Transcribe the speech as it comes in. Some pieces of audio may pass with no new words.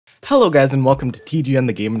Hello guys and welcome to TGN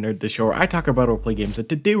the Game Nerd, the show where I talk about roleplay games, and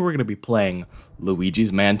today we're going to be playing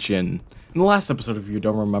Luigi's Mansion. In the last episode, if you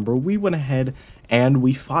don't remember, we went ahead and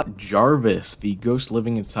we fought Jarvis, the ghost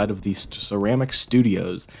living inside of these ceramic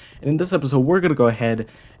studios. And in this episode, we're going to go ahead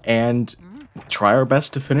and try our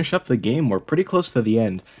best to finish up the game. We're pretty close to the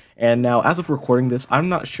end. And now, as of recording this, I'm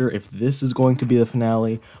not sure if this is going to be the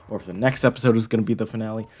finale or if the next episode is going to be the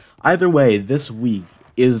finale. Either way, this week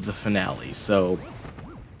is the finale, so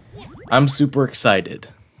I'm super excited.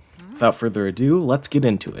 Without further ado, let's get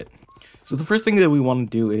into it. So the first thing that we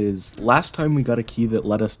want to do is, last time we got a key that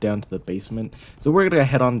led us down to the basement, so we're going to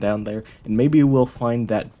head on down there, and maybe we'll find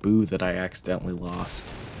that boo that I accidentally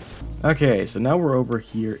lost. Okay, so now we're over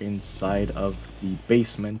here inside of the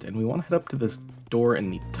basement, and we want to head up to this door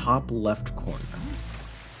in the top left corner.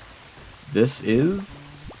 This is,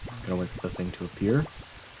 I'm gonna wait for the thing to appear,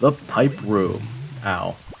 the pipe room.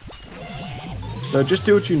 Ow. So just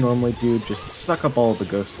do what you normally do, just suck up all of the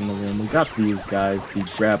ghosts in the room. We got these guys, the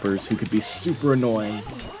grabbers, who could be super annoying.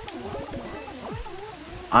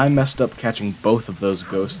 I messed up catching both of those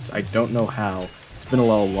ghosts. I don't know how. It's been a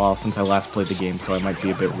little while since I last played the game, so I might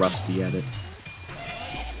be a bit rusty at it.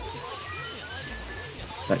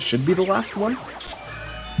 That should be the last one.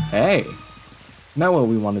 Hey! Now what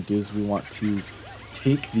we want to do is we want to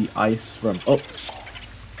take the ice from... Oh!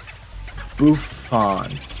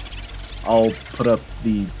 Bouffant. I'll put up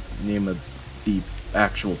the name of the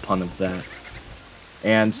actual pun of that.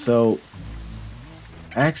 And so,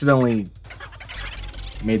 I accidentally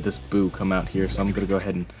made this boo come out here, so I'm gonna go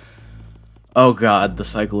ahead and... Oh god, the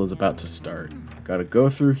cycle is about to start. Gotta go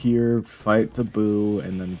through here, fight the boo,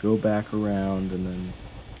 and then go back around, and then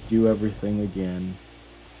do everything again.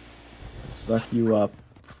 Suck you up,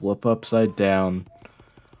 flip upside down,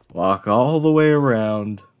 walk all the way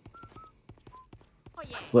around,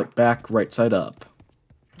 flip back right side up,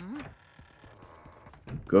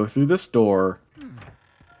 go through this door,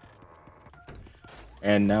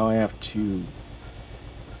 and now I have to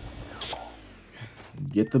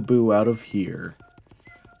get the boo out of here.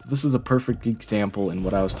 This is a perfect example in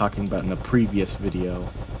what I was talking about in a previous video,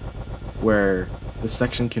 where this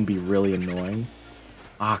section can be really annoying.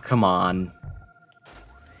 Ah, come on.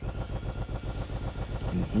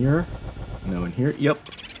 In here? No, in here? Yep.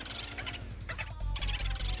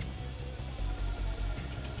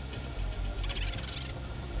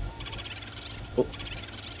 Oh.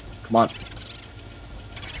 Come on.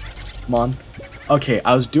 Come on. Okay,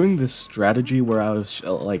 I was doing this strategy where I was,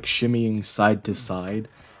 like, shimmying side to side,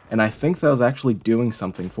 and I think that was actually doing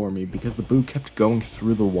something for me, because the boo kept going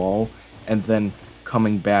through the wall, and then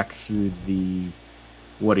coming back through the...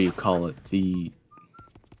 What do you call it? I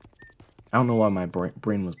don't know why my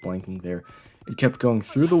brain was blanking there. It kept going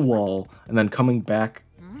through the wall, and then coming back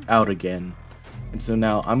out again. And so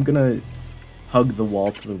now I'm gonna hug the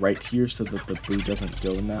wall to the right here so that the boo doesn't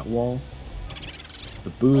go in that wall. So the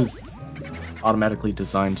boo is automatically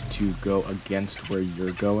designed to go against where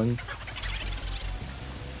you're going.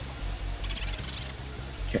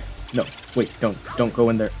 Okay, no, wait, don't go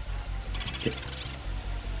in there. Okay,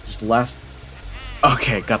 just the last...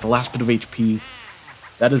 Okay, got the last bit of HP.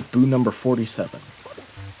 That is boo number 47.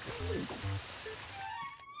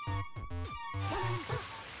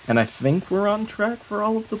 And I think we're on track for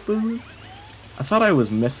all of the boos. I thought I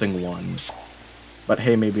was missing one. But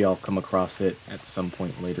hey, maybe I'll come across it at some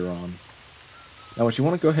point later on. Now what you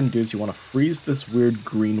want to go ahead and do is you want to freeze this weird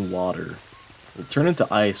green water. It'll turn into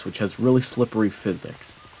ice, which has really slippery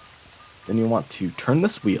physics. Then you want to turn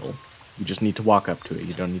this wheel. You just need to walk up to it.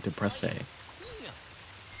 You don't need to press A.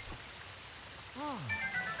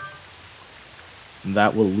 And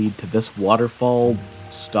that will lead to this waterfall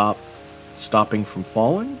stopping from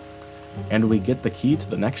falling, and we get the key to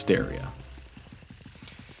the next area.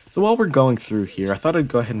 So while we're going through here, I thought I'd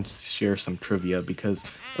go ahead and share some trivia, because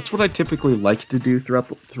that's what I typically like to do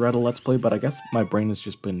throughout a Let's Play, but I guess my brain has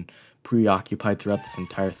just been preoccupied throughout this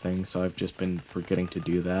entire thing, so I've just been forgetting to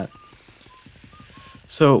do that.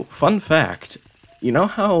 So, fun fact, you know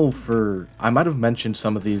how I might have mentioned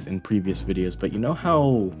some of these in previous videos, but you know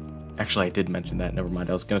how... Actually, I did mention that, never mind.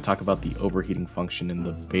 I was going to talk about the overheating function in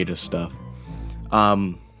the beta stuff.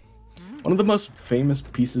 One of the most famous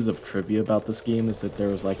pieces of trivia about this game is that there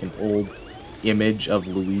was like an old image of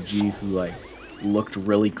Luigi who like looked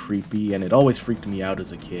really creepy, and it always freaked me out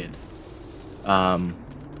as a kid.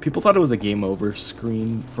 People thought it was a game over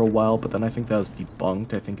screen for a while, but then I think that was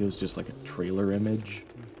debunked. I think it was just like a trailer image.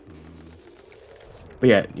 But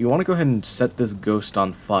yeah, you want to go ahead and set this ghost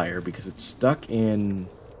on fire because it's stuck in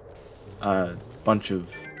a bunch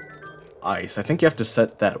of ice. I think you have to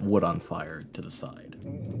set that wood on fire to the side.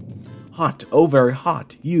 Hot, oh very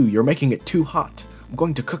hot. You're making it too hot. I'm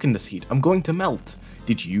going to cook in this heat. I'm going to melt.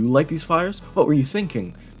 Did you light these fires? What were you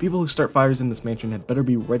thinking? People who start fires in this mansion had better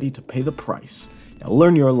be ready to pay the price. Now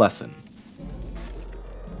learn your lesson.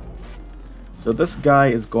 So this guy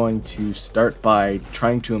is going to start by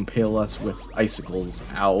trying to impale us with icicles.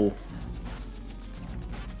 Ow.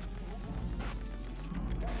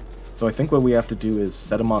 So I think what we have to do is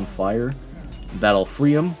set him on fire. That'll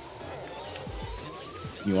free him.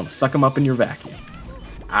 You want to suck him up in your vacuum.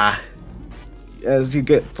 As you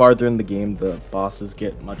get farther in the game, the bosses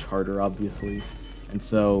get much harder, obviously. And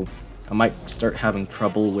so I might start having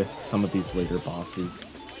trouble with some of these later bosses.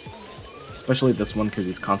 Especially this one, because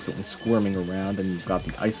he's constantly squirming around, and you've got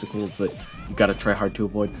the icicles that you've got to try hard to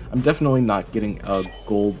avoid. I'm definitely not getting a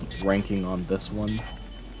gold ranking on this one.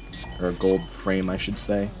 Or a gold frame, I should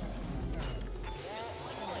say.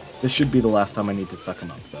 This should be the last time I need to suck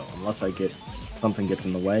him up, though, unless something gets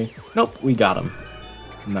in the way. Nope, we got him.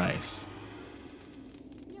 Nice.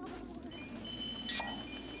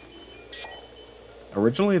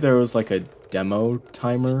 Originally there was like a demo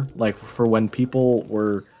timer, like for when people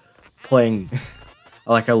were playing.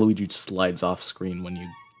 I like how Luigi just slides off screen when you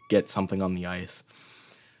get something on the ice.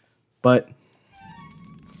 But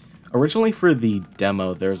originally for the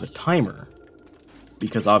demo there's a timer,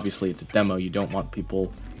 because obviously it's a demo, you don't want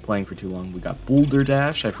people playing for too long. We got Boulder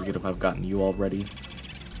Dash, I forget if I've gotten you already.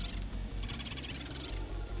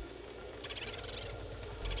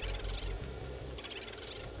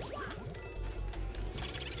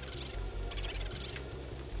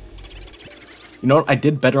 You know what, I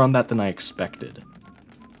did better on that than I expected.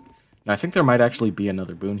 Now I think there might actually be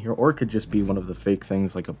another boon here, or it could just be one of the fake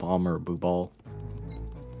things like a bomb or a boo ball.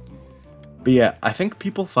 But yeah, I think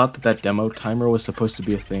people thought that that demo timer was supposed to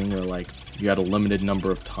be a thing where, like, you had a limited number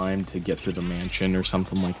of time to get through the mansion or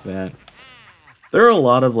something like that. There are a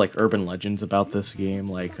lot of, like, urban legends about this game,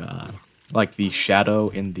 like the shadow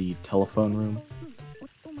in the telephone room.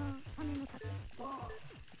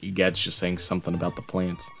 Egad's just saying something about the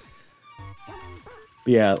plants.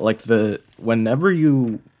 But yeah, like when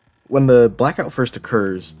the blackout first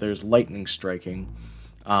occurs, there's lightning striking.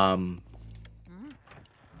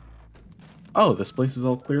 Oh, this place is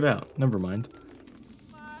all cleared out. Never mind.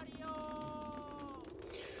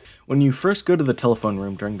 When you first go to the telephone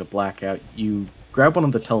room during the blackout, you grab one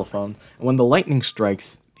of the telephones, and when the lightning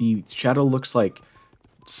strikes, the shadow looks like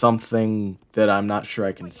something that I'm not sure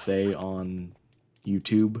I can say on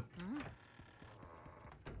YouTube.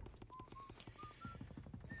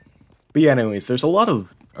 But yeah, anyways, there's a lot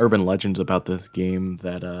of urban legends about this game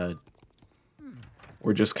that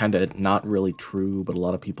were just kind of not really true, but a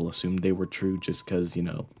lot of people assumed they were true just because, you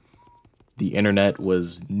know, the internet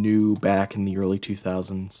was new back in the early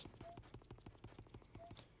 2000s.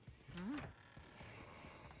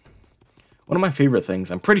 One of my favorite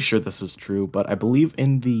things, I'm pretty sure this is true, but I believe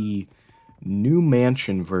in the new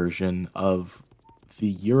mansion version of the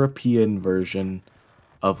European version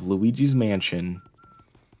of Luigi's Mansion,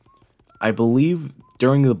 I believe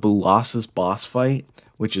during the Boolossus boss fight,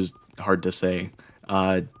 which is hard to say,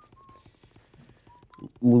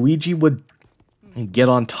 Luigi would get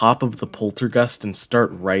on top of the poltergust and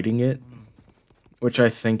start riding it, which I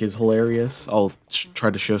think is hilarious. I'll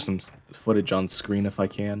try to show some footage on screen if I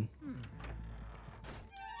can.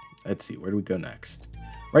 Let's see, where do we go next?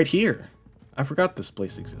 Right here! I forgot this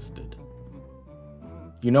place existed.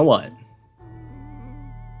 You know what?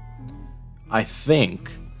 I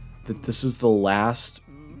think that this is the last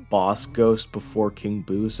boss ghost before King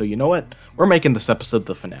Boo, so you know what? We're making this episode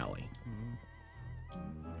the finale.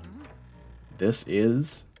 This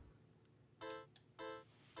is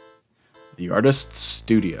the artist's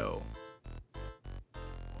studio.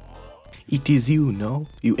 It is you, no?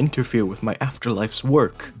 You interfere with my afterlife's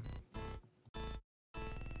work.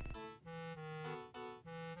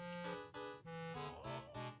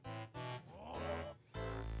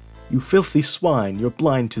 You filthy swine, you're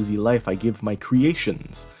blind to the life I give my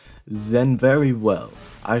creations. Then very well,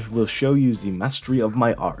 I will show you the mastery of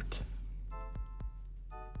my art.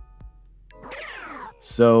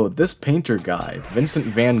 So this painter guy, Vincent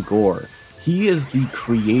van Gogh, he is the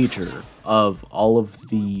creator of all of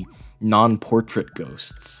the non-portrait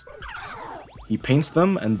ghosts. He paints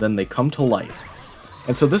them and then they come to life.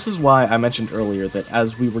 And so this is why I mentioned earlier that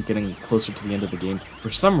as we were getting closer to the end of the game, for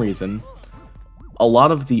some reason, a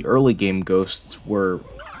lot of the early game ghosts were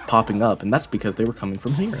popping up, and that's because they were coming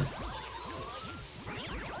from here.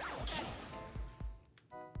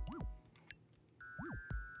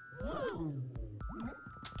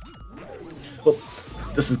 Well,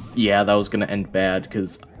 yeah, that was gonna end bad,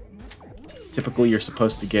 because typically you're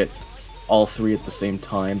supposed to get all three at the same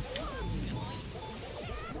time.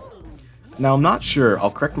 Now, I'm not sure, I'll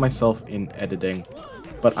correct myself in editing,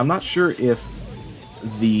 but I'm not sure if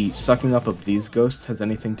the sucking up of these ghosts has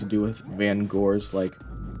anything to do with Van Gogh's, like,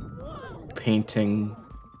 painting,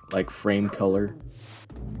 like, frame color.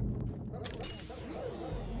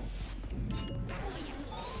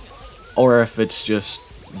 Or if it's just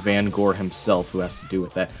Van Gogh himself who has to do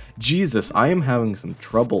with that. Jesus, I am having some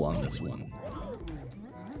trouble on this one.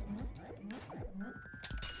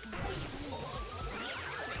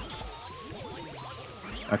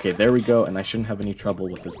 Okay, there we go, and I shouldn't have any trouble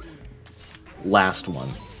with this last one.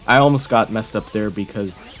 I almost got messed up there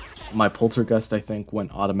because my poltergust, I think,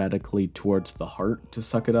 went automatically towards the heart to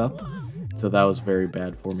suck it up. So that was very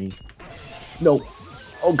bad for me. No.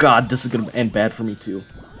 Oh god, this is gonna end bad for me too.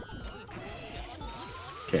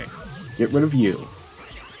 Okay, get rid of you.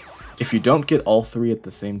 If you don't get all three at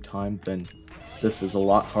the same time, then this is a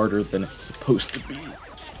lot harder than it's supposed to be.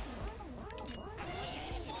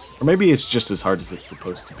 Or maybe it's just as hard as it's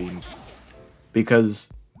supposed to be.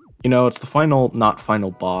 Because, you know, it's the final, not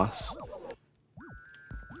final boss.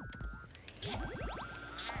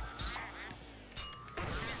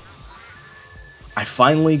 I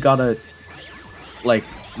finally got a, like,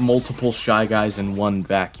 multiple Shy Guys in one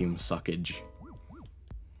vacuum suckage.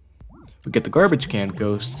 We get the garbage can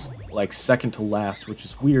ghosts, like, second to last, which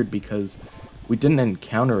is weird because we didn't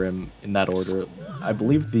encounter him in that order. I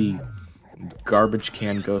believe the garbage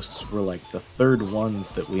can ghosts were, like, the third ones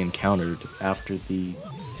that we encountered after the,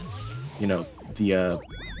 you know, the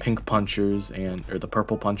pink punchers and, or the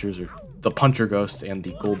purple punchers, or the puncher ghosts and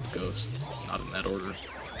the gold ghosts, not in that order.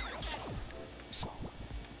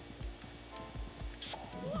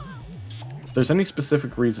 If there's any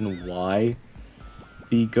specific reason why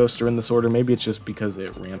the ghosts are in this order, maybe it's just because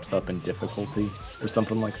it ramps up in difficulty or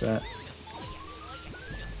something like that.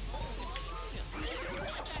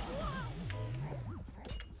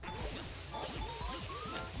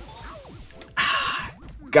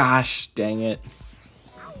 Gosh, dang it.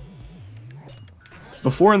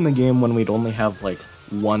 Before in the game, when we'd only have like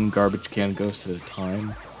one garbage can ghost at a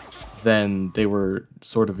time, then they were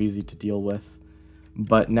sort of easy to deal with.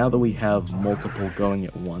 But now that we have multiple going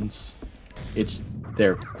at once,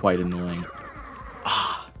 they're quite annoying.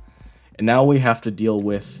 And now we have to deal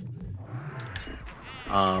with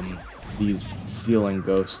these ceiling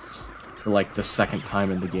ghosts for like the second time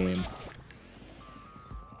in the game.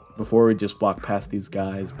 Before we just walk past these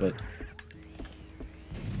guys, but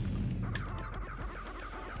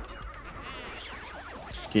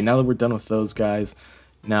okay, now that we're done with those guys,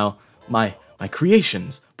 now my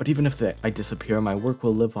creations. But even if I disappear, my work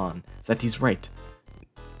will live on. That is right.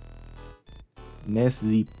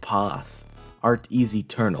 N'est pas. Art is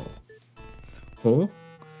eternal. Huh?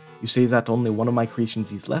 You say that only one of my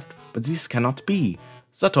creations is left, but this cannot be.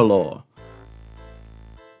 Subtolo.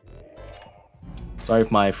 Sorry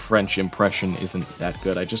if my French impression isn't that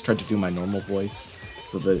good. I just tried to do my normal voice.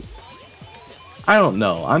 So that I don't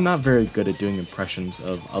know. I'm not very good at doing impressions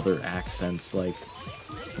of other accents. Like,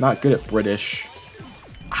 not good at British.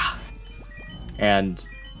 And,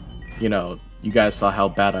 you know, you guys saw how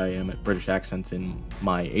bad I am at British accents in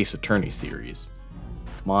my Ace Attorney series.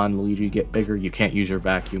 Come on, Luigi, get bigger. You can't use your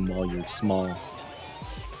vacuum while you're small.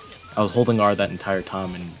 I was holding R that entire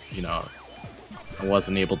time and, you know, I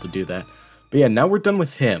wasn't able to do that. But yeah, now we're done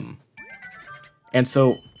with him. And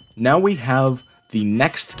so, now we have the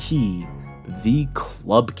next key, the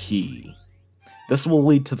club key. This will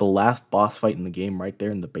lead to the last boss fight in the game right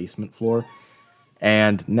there in the basement floor.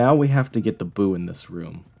 And now we have to get the Boo in this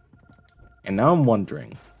room. And now I'm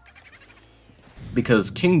wondering,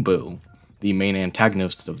 because King Boo, the main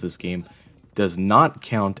antagonist of this game, does not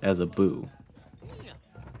count as a Boo.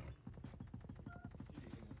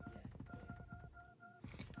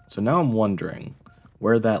 So now I'm wondering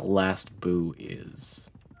where that last Boo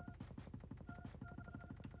is.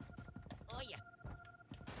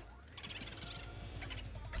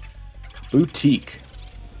 Boutique.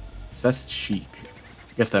 That's chic.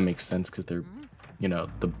 I guess that makes sense because they're, you know,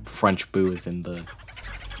 the French Boo is in the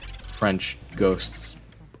French ghost's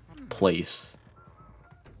place.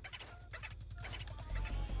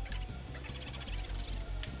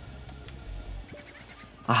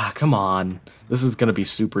 Ah, come on. This is gonna be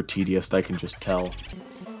super tedious, I can just tell.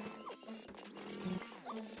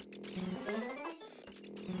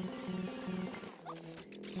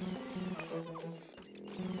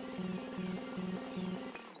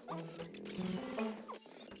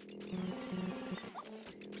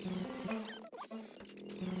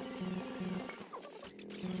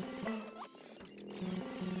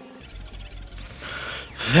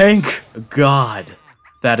 Thank God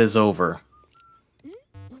that is over.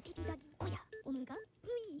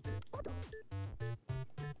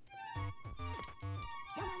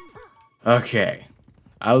 Okay.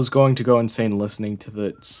 I was going to go insane listening to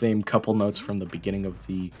the same couple notes from the beginning of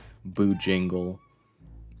the Boo jingle,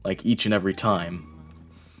 like each and every time.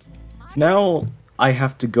 So now I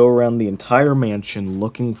have to go around the entire mansion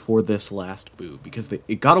looking for this last Boo, because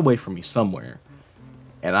it got away from me somewhere,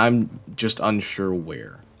 and I'm just unsure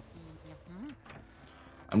where.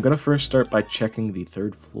 I'm gonna first start by checking the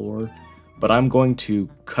 3rd floor, but I'm going to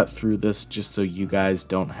cut through this just so you guys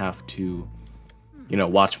don't have to, you know,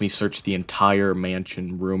 watch me search the entire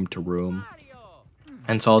mansion room to room.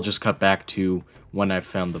 And so I'll just cut back to when I've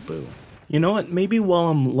found the Boo. You know what, maybe while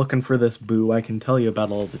I'm looking for this Boo, I can tell you about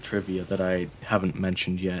all the trivia that I haven't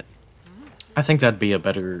mentioned yet. I think that'd be a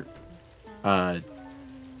better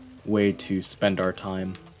way to spend our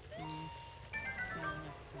time.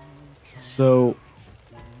 So,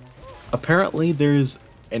 apparently there's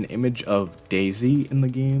an image of Daisy in the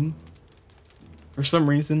game. For some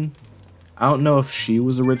reason. I don't know if she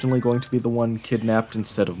was originally going to be the one kidnapped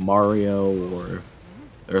instead of Mario, or if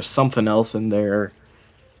there's something else in there,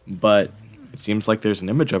 but it seems like there's an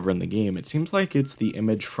image of her in the game. It seems like it's the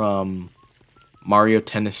image from Mario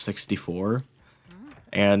Tennis 64,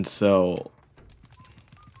 and so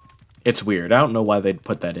it's weird. I don't know why they'd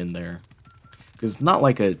put that in there, because it's not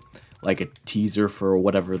like a teaser for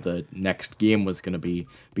whatever the next game was going to be,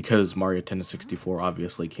 because Mario Tennis 64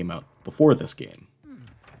 obviously came out before this game.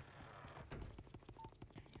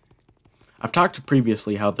 I've talked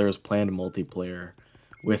previously how there was planned multiplayer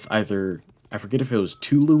with either, I forget if it was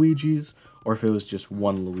 2 Luigis or if it was just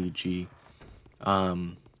 1 Luigi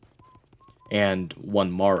and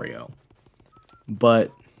 1 Mario.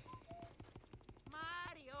 But,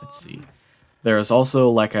 let's see. There is also,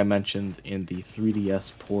 like I mentioned, in the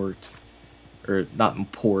 3DS port, or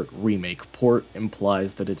not port, remake. Port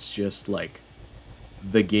implies that it's just like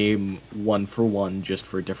the game 1-for-1 just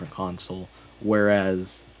for a different console,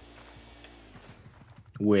 whereas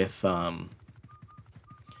with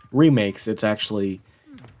remakes, it's actually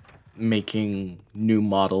making new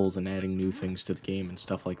models and adding new things to the game and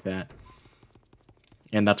stuff like that.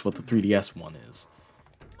 And that's what the 3DS one is.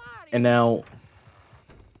 And now,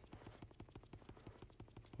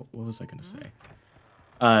 what was I going to say?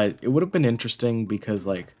 It would have been interesting because,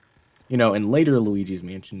 like, you know, in later Luigi's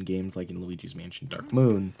Mansion games, like in Luigi's Mansion Dark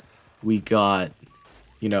Moon, we got,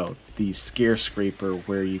 you know, the Scare Scraper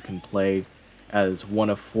where you can play as one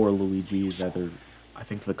of 4 Luigis, either, I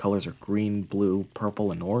think the colors are green, blue, purple,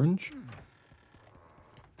 and orange.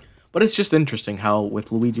 But it's just interesting how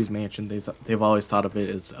with Luigi's Mansion, they've always thought of it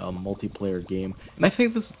as a multiplayer game. And I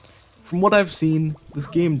think this, from what I've seen, this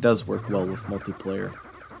game does work well with multiplayer.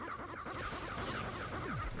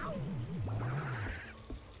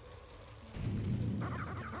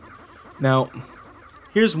 Now,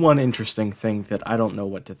 here's one interesting thing that I don't know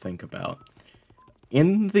what to think about.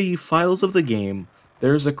 In the files of the game,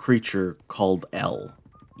 there's a creature called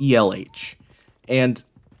ELH, and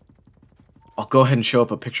I'll go ahead and show up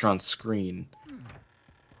a picture on screen.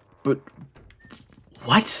 But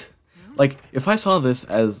what? Like, if I saw this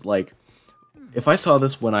as, like, if I saw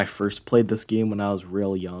this when I first played this game when I was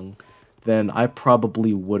real young, then I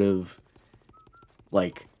probably would have,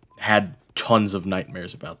 like, had tons of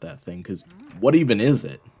nightmares about that thing, because what even is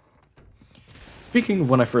it? Speaking of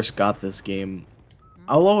when I first got this game,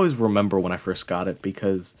 I'll always remember when I first got it,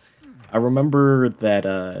 because I remember that,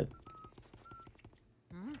 I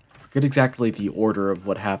forget exactly the order of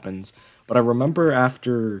what happens, but I remember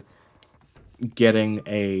after getting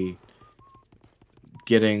through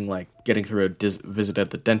a visit at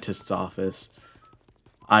the dentist's office,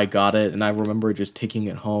 I got it, and I remember just taking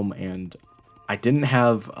it home, and I didn't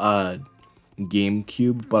have a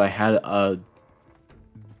GameCube, but I had a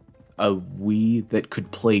Wii that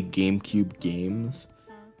could play GameCube games.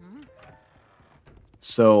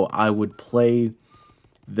 So I would play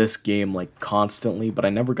this game like constantly, but I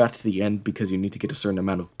never got to the end because you need to get a certain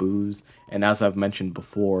amount of boos. And as I've mentioned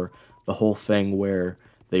before, the whole thing where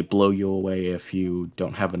they blow you away if you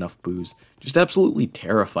don't have enough boos just absolutely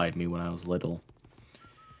terrified me when I was little.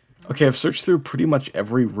 Okay, I've searched through pretty much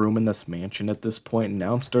every room in this mansion at this point, and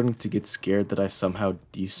now I'm starting to get scared that I somehow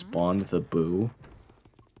despawned the Boo,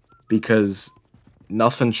 because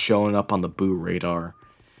nothing's showing up on the Boo radar.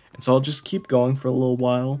 And so I'll just keep going for a little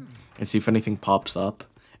while and see if anything pops up.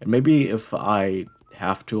 And maybe if I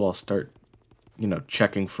have to, I'll start, you know,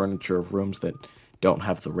 checking furniture of rooms that don't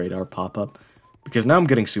have the radar pop up, because now I'm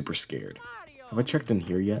getting super scared. Have I checked in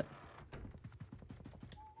here yet?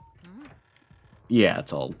 Yeah,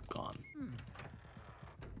 it's all gone.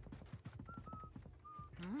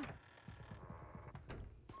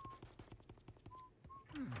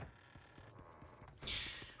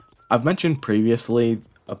 I've mentioned previously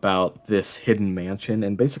about this hidden mansion,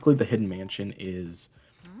 and basically the hidden mansion is...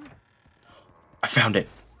 I found it!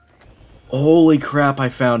 Holy crap, I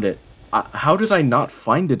found it! How did I not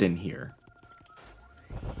find it in here?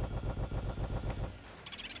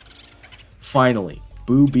 Finally,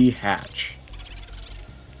 Booby Hatch.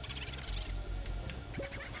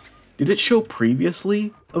 Did it show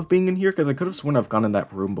previously of being in here? Because I could have sworn I've gone in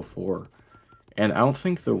that room before. And I don't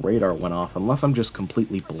think the radar went off, unless I'm just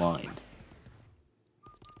completely blind.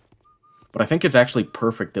 But I think it's actually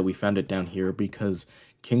perfect that we found it down here, because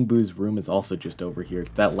King Boo's room is also just over here.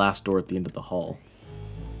 That last door at the end of the hall.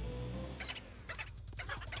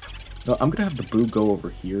 No, I'm gonna have the Boo go over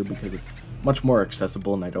here, because it's much more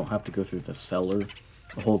accessible, and I don't have to go through the cellar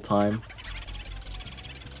the whole time.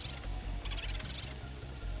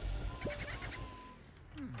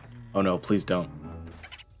 Oh no, please don't.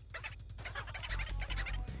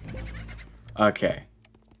 Okay.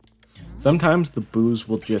 Sometimes the Boos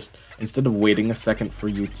will just, instead of waiting a second for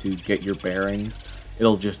you to get your bearings,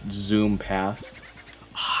 it'll just zoom past.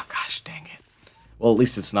 Ah, oh, gosh dang it. Well, at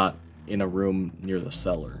least it's not in a room near the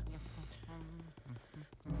cellar.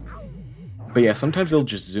 But yeah, sometimes it'll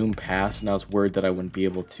just zoom past, and I was worried that I wouldn't be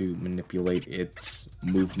able to manipulate its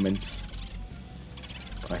movements.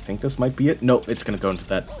 But I think this might be it. Nope, it's gonna go into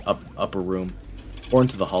that upper room. Or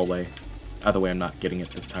into the hallway. Either way, I'm not getting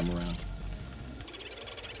it this time around.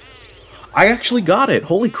 I actually got it!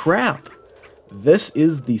 Holy crap! This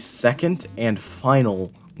is the second and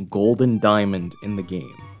final golden diamond in the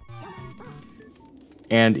game.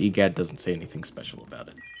 And EGAD doesn't say anything special about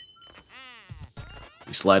it.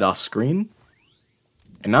 We slide off screen.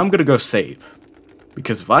 And now I'm gonna go save.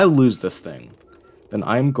 Because if I lose this thing, then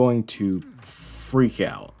I'm going to freak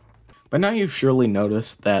out. By now you've surely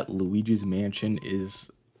noticed that Luigi's Mansion is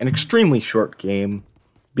an extremely short game,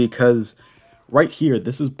 because right here,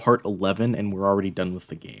 this is part 11, and we're already done with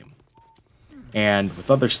the game. And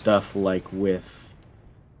with other stuff, like with...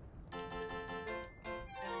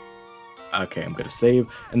 Okay, I'm gonna save,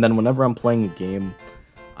 and then whenever I'm playing a game,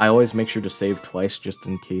 I always make sure to save twice, just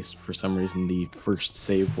in case for some reason the first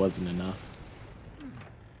save wasn't enough.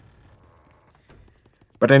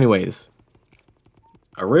 But anyways,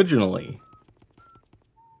 originally...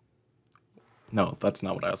 No, that's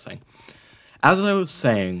not what I was saying. As I was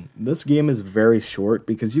saying, this game is very short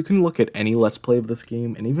because you can look at any Let's Play of this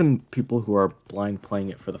game, and even people who are blind playing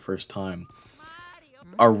it for the first time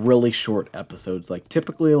are really short episodes. Like,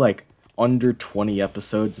 typically, like, under 20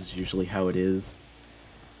 episodes is usually how it is.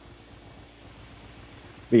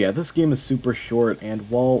 But yeah, this game is super short, and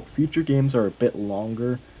while future games are a bit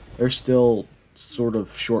longer, they're still sort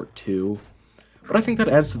of short too. But I think that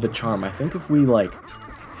adds to the charm. I think if we, like,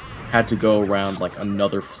 had to go around like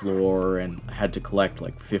another floor and had to collect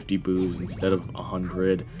like 50 boos instead of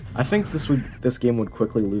 100, I think this game would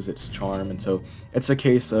quickly lose its charm, and so it's a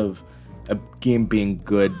case of a game being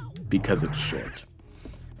good because it's short.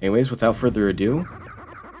 Anyways, without further ado,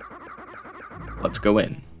 let's go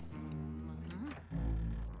in.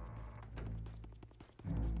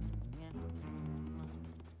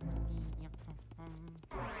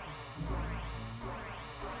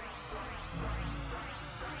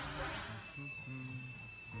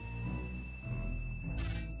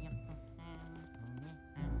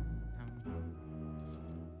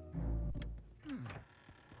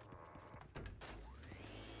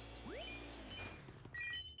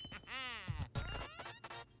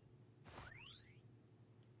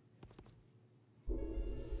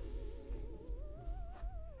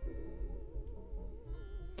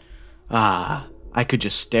 Ah, I could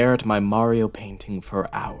just stare at my Mario painting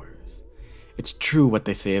for hours. It's true what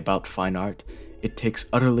they say about fine art. It takes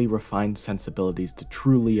utterly refined sensibilities to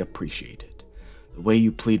truly appreciate it. The way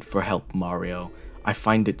you plead for help, Mario, I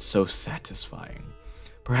find it so satisfying.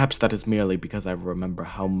 Perhaps that is merely because I remember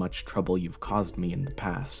how much trouble you've caused me in the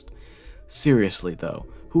past. Seriously, though,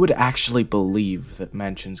 who would actually believe that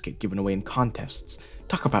mansions get given away in contests?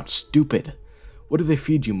 Talk about stupid. What do they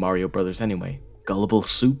feed you, Mario Brothers, anyway? Gullible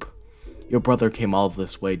soup? Your brother came all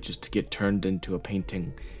this way just to get turned into a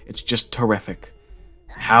painting. It's just terrific.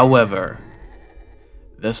 However,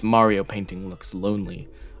 this Mario painting looks lonely.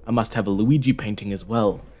 I must have a Luigi painting as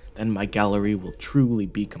well. Then my gallery will truly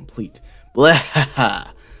be complete.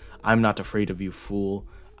 Blah! I'm not afraid of you, fool.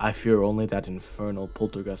 I fear only that infernal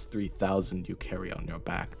Poltergust 3000 you carry on your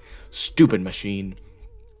back. Stupid machine.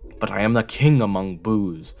 But I am the king among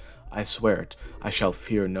boos. I swear it. I shall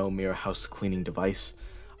fear no mere house-cleaning device.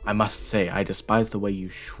 I must say, I despise the way you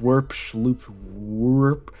schwerp, schloop,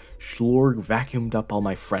 whoorp, schlorg vacuumed up all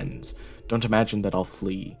my friends. Don't imagine that I'll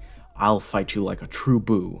flee. I'll fight you like a true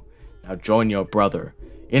boo. Now join your brother.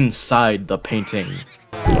 inside the painting.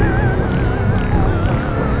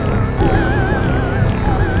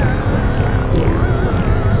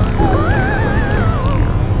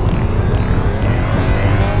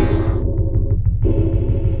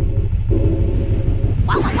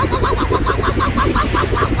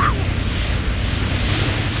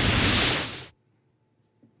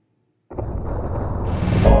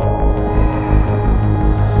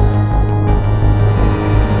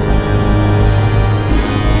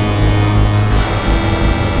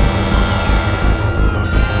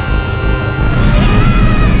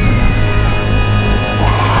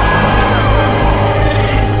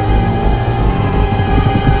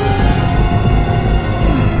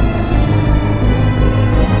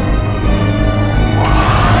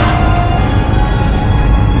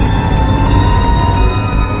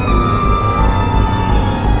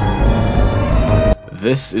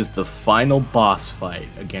 This is the final boss fight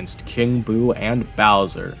against King Boo and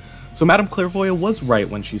Bowser. So Madame Clairvoyant was right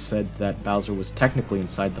when she said that Bowser was technically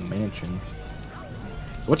inside the mansion.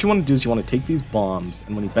 So what you want to do is you want to take these bombs,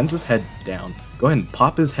 and when he bends his head down, go ahead and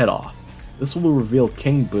pop his head off. This will reveal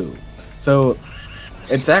King Boo. So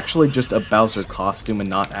it's actually just a Bowser costume and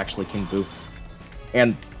not actually King Boo.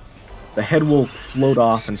 And the head will float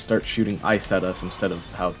off and start shooting ice at us instead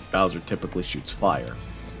of how Bowser typically shoots fire.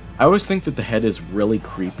 I always think that the head is really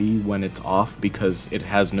creepy when it's off because it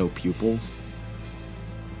has no pupils.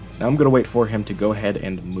 Now I'm going to wait for him to go ahead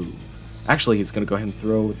and move. Actually, he's going to go ahead and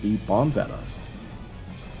throw the bombs at us.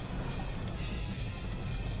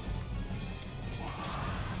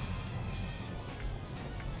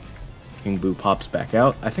 King Boo pops back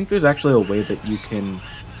out. I think there's actually a way that you can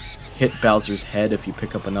hit Bowser's head if you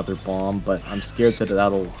pick up another bomb, but I'm scared that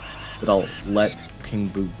I'll let King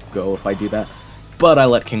Boo go if I do that. But I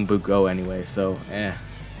let King Boo go anyway, so eh.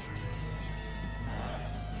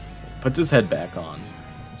 Puts his head back on.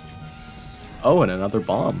 Oh, and another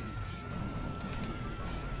bomb.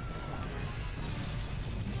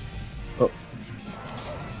 Oh.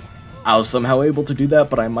 I was somehow able to do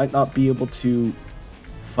that, but I might not be able to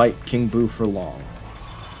fight King Boo for long.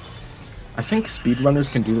 I think speedrunners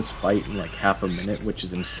can do this fight in like half a minute, which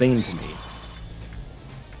is insane to me.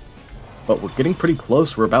 But we're getting pretty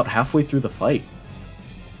close. We're about halfway through the fight.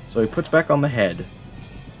 So he puts back on the head,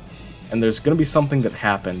 and there's going to be something that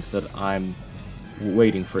happens that I'm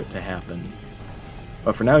waiting for it to happen.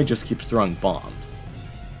 But for now, he just keeps throwing bombs.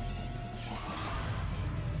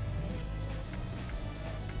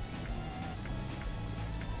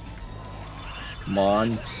 Come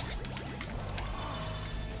on.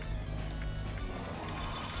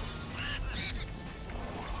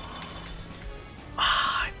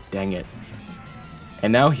 Ah, dang it.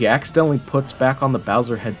 And now he accidentally puts back on the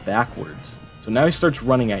Bowser head backwards. So now he starts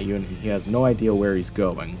running at you and he has no idea where he's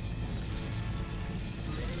going.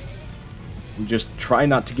 You just try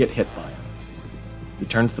not to get hit by him. He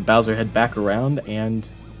turns the Bowser head back around and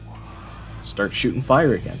starts shooting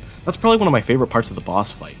fire again. That's probably one of my favorite parts of the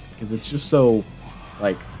boss fight, because it's just so,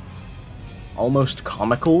 like, almost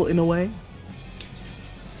comical in a way.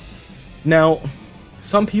 Now,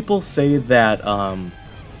 some people say that,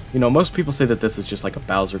 you know, most people say that this is just like a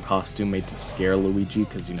Bowser costume made to scare Luigi,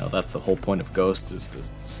 because, you know, that's the whole point of ghosts, is to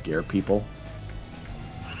scare people.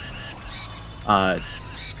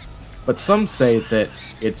 But some say that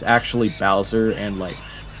it's actually Bowser and, like,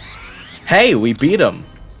 hey, we beat him!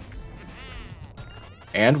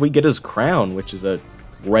 And we get his crown, which is a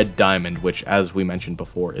red diamond, which, as we mentioned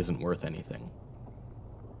before, isn't worth anything.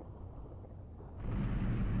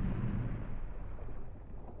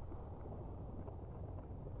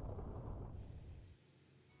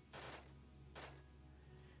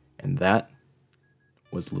 And that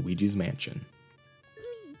was Luigi's Mansion.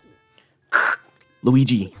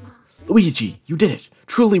 Luigi! Luigi! You did it!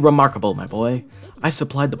 Truly remarkable, my boy! I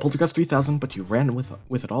supplied the Poltergust 3000, but you ran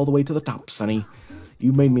with it all the way to the top, Sonny.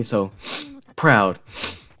 You made me so proud.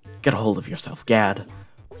 Get a hold of yourself, Gad.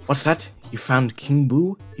 What's that? You found King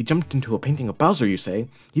Boo? He jumped into a painting of Bowser, you say?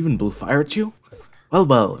 He even blew fire at you? Well,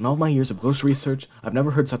 well, in all my years of ghost research, I've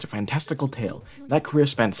never heard such a fantastical tale. That career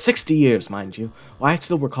spanned 60 years, mind you. Why, I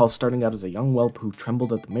still recall starting out as a young whelp who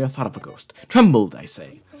trembled at the mere thought of a ghost. Trembled, I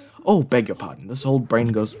say. Oh, beg your pardon. This old brain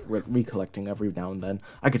goes recollecting every now and then.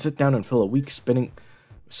 I could sit down and fill a week spinning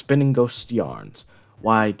ghost yarns.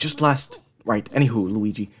 Why, just last... Right, anywho,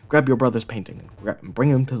 Luigi, grab your brother's painting and bring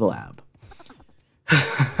him to the lab.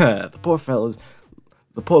 The poor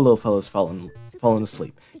little fellow's fallen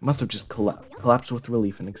asleep. He must have just collapsed with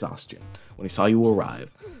relief and exhaustion when he saw you arrive.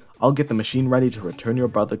 I'll get the machine ready to return your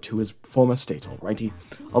brother to his former state, alrighty?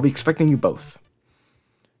 I'll be expecting you both.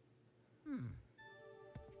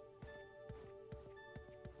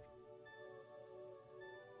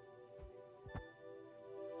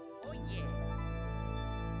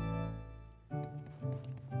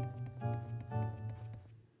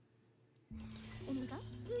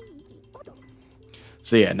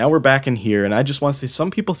 So yeah, now we're back in here, and I just want to say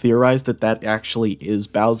some people theorize that that actually is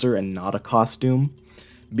Bowser and not a costume,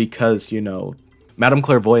 because, you know, Madame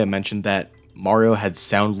Clairvoyant mentioned that Mario had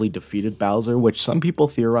soundly defeated Bowser, which some people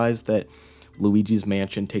theorize that Luigi's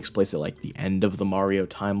Mansion takes place at, like, the end of the Mario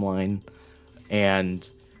timeline, and,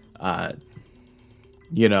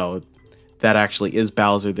 you know, that actually is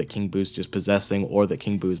Bowser that King Boo's just possessing, or that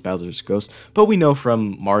King Boo is Bowser's ghost. But we know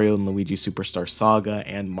from Mario and Luigi Superstar Saga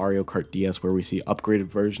and Mario Kart DS, where we see upgraded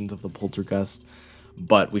versions of the Poltergust,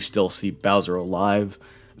 but we still see Bowser alive,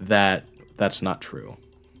 that that's not true.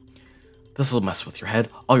 This'll mess with your head.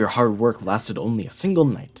 All your hard work lasted only a single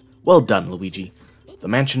night. Well done, Luigi. The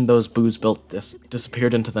mansion those Boos built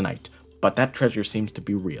disappeared into the night, but that treasure seems to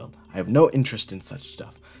be real. I have no interest in such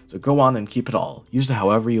stuff, so go on and keep it all. Use it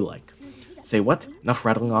however you like. Say what? Enough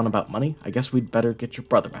rattling on about money? I guess we'd better get your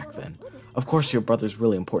brother back then. Of course your brother's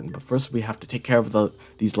really important, but first we have to take care of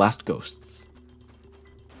these last ghosts.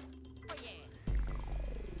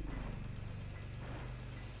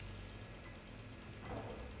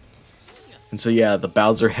 And so yeah, the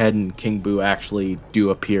Bowser head and King Boo actually do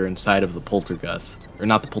appear inside of the Poltergust. Or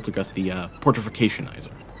not the Poltergust, the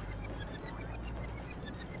Portrificationizer.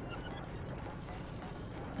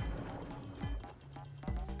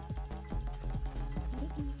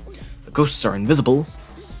 The ghosts are invisible,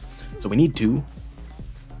 so we need to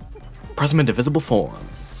press them into visible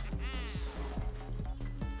forms.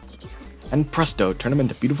 And presto, turn them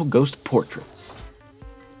into beautiful ghost portraits.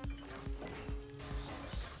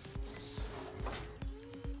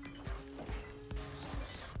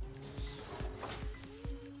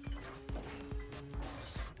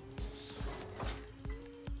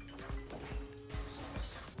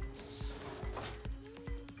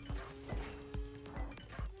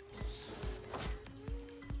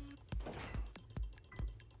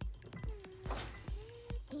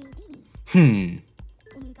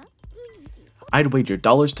 I'd wager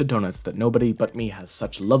dollars to donuts that nobody but me has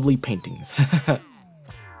such lovely paintings.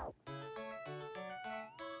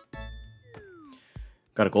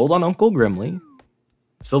 Got a gold on Uncle Grimly,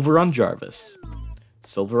 silver on Jarvis,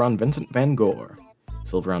 silver on Vincent Van Gogh,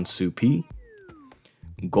 silver on Sue P,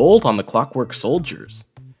 gold on the Clockwork Soldiers,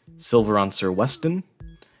 silver on Sir Weston,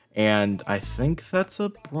 and I think that's a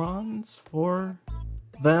bronze for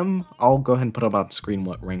them. I'll go ahead and put up on screen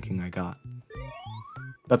what ranking I got.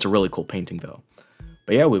 That's a really cool painting though.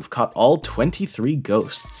 But yeah, we've caught all 23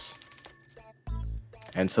 ghosts.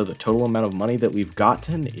 And so the total amount of money that we've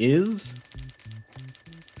gotten is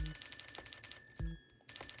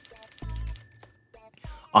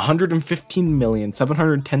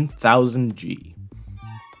 $115,710,000 G.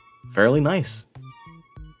 Fairly nice.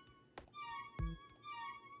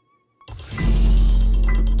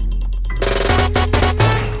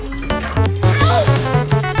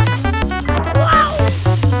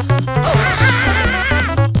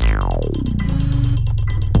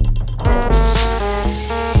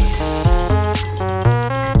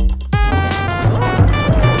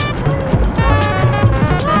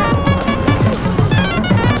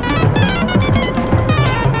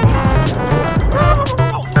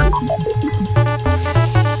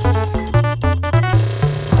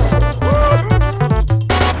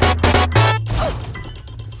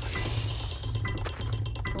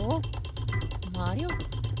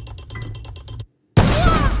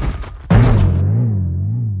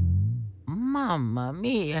 Mamma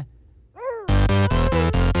mia.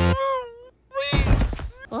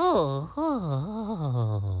 Oh,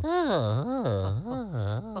 oh,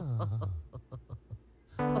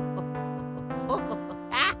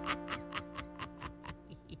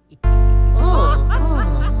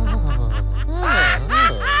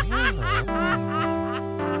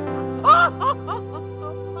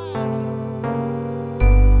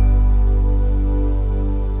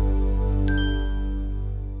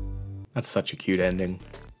 That's such a cute ending.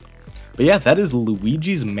 But yeah, that is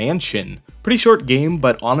Luigi's Mansion. Pretty short game,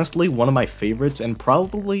 but honestly one of my favorites, and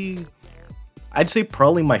probably, I'd say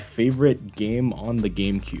probably my favorite game on the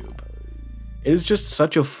GameCube. It is just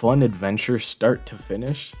such a fun adventure start to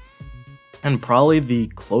finish, and probably the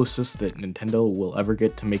closest that Nintendo will ever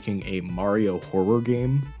get to making a Mario horror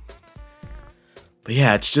game. But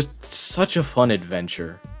yeah, it's just such a fun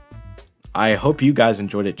adventure. I hope you guys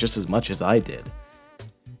enjoyed it just as much as I did.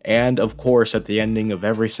 And of course, at the ending of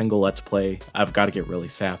every single Let's Play, I've got to get really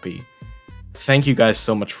sappy. Thank you guys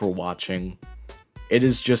so much for watching. It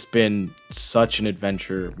has just been such an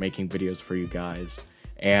adventure making videos for you guys,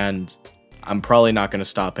 and I'm probably not going to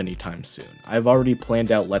stop anytime soon. I've already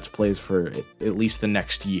planned out Let's Plays for at least the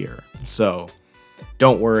next year, so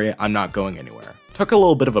don't worry, I'm not going anywhere. Talk took a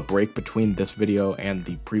little bit of a break between this video and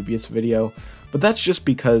the previous video, but that's just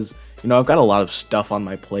because, you know, I've got a lot of stuff on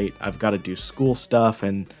my plate. I've got to do school stuff,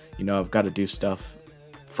 and, you know, I've got to do stuff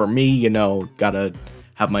for me, you know, gotta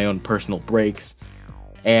have my own personal breaks,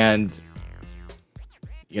 and,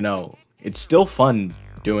 you know, it's still fun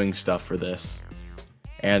doing stuff for this,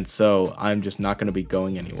 and so I'm just not going to be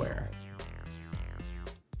going anywhere.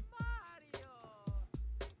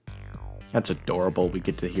 That's adorable. We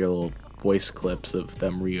get to hear little voice clips of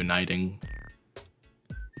them reuniting.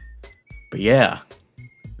 But yeah,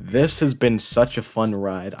 this has been such a fun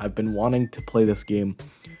ride. I've been wanting to play this game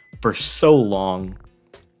for so long,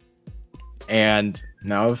 and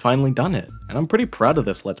now I've finally done it. And I'm pretty proud of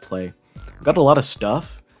this Let's Play. I've got a lot of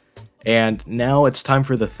stuff, and now it's time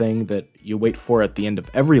for the thing that you wait for at the end of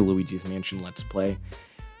every Luigi's Mansion Let's Play.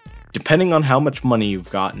 Depending on how much money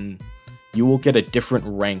you've gotten, you will get a different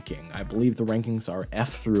ranking. I believe the rankings are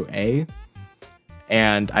F through A,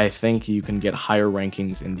 and I think you can get higher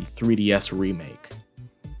rankings in the 3DS remake.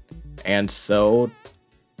 And so,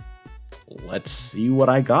 let's see what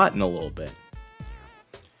I got in a little bit.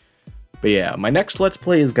 But yeah, my next Let's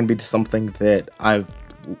Play is going to be something that I've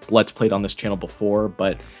Let's Played on this channel before,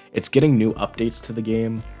 but it's getting new updates to the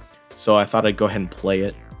game, so I thought I'd go ahead and play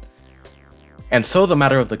it. And so the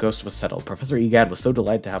matter of the ghost was settled. Professor Egad was so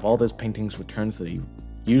delighted to have all those paintings returned that he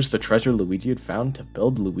used the treasure Luigi had found to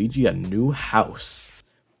build Luigi a new house.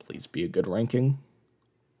 Please be a good ranking.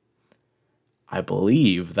 I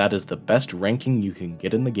believe that is the best ranking you can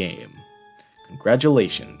get in the game.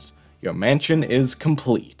 Congratulations, your mansion is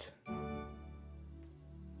complete.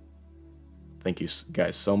 Thank you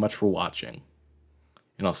guys so much for watching,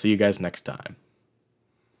 and I'll see you guys next time.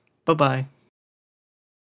 Bye-bye.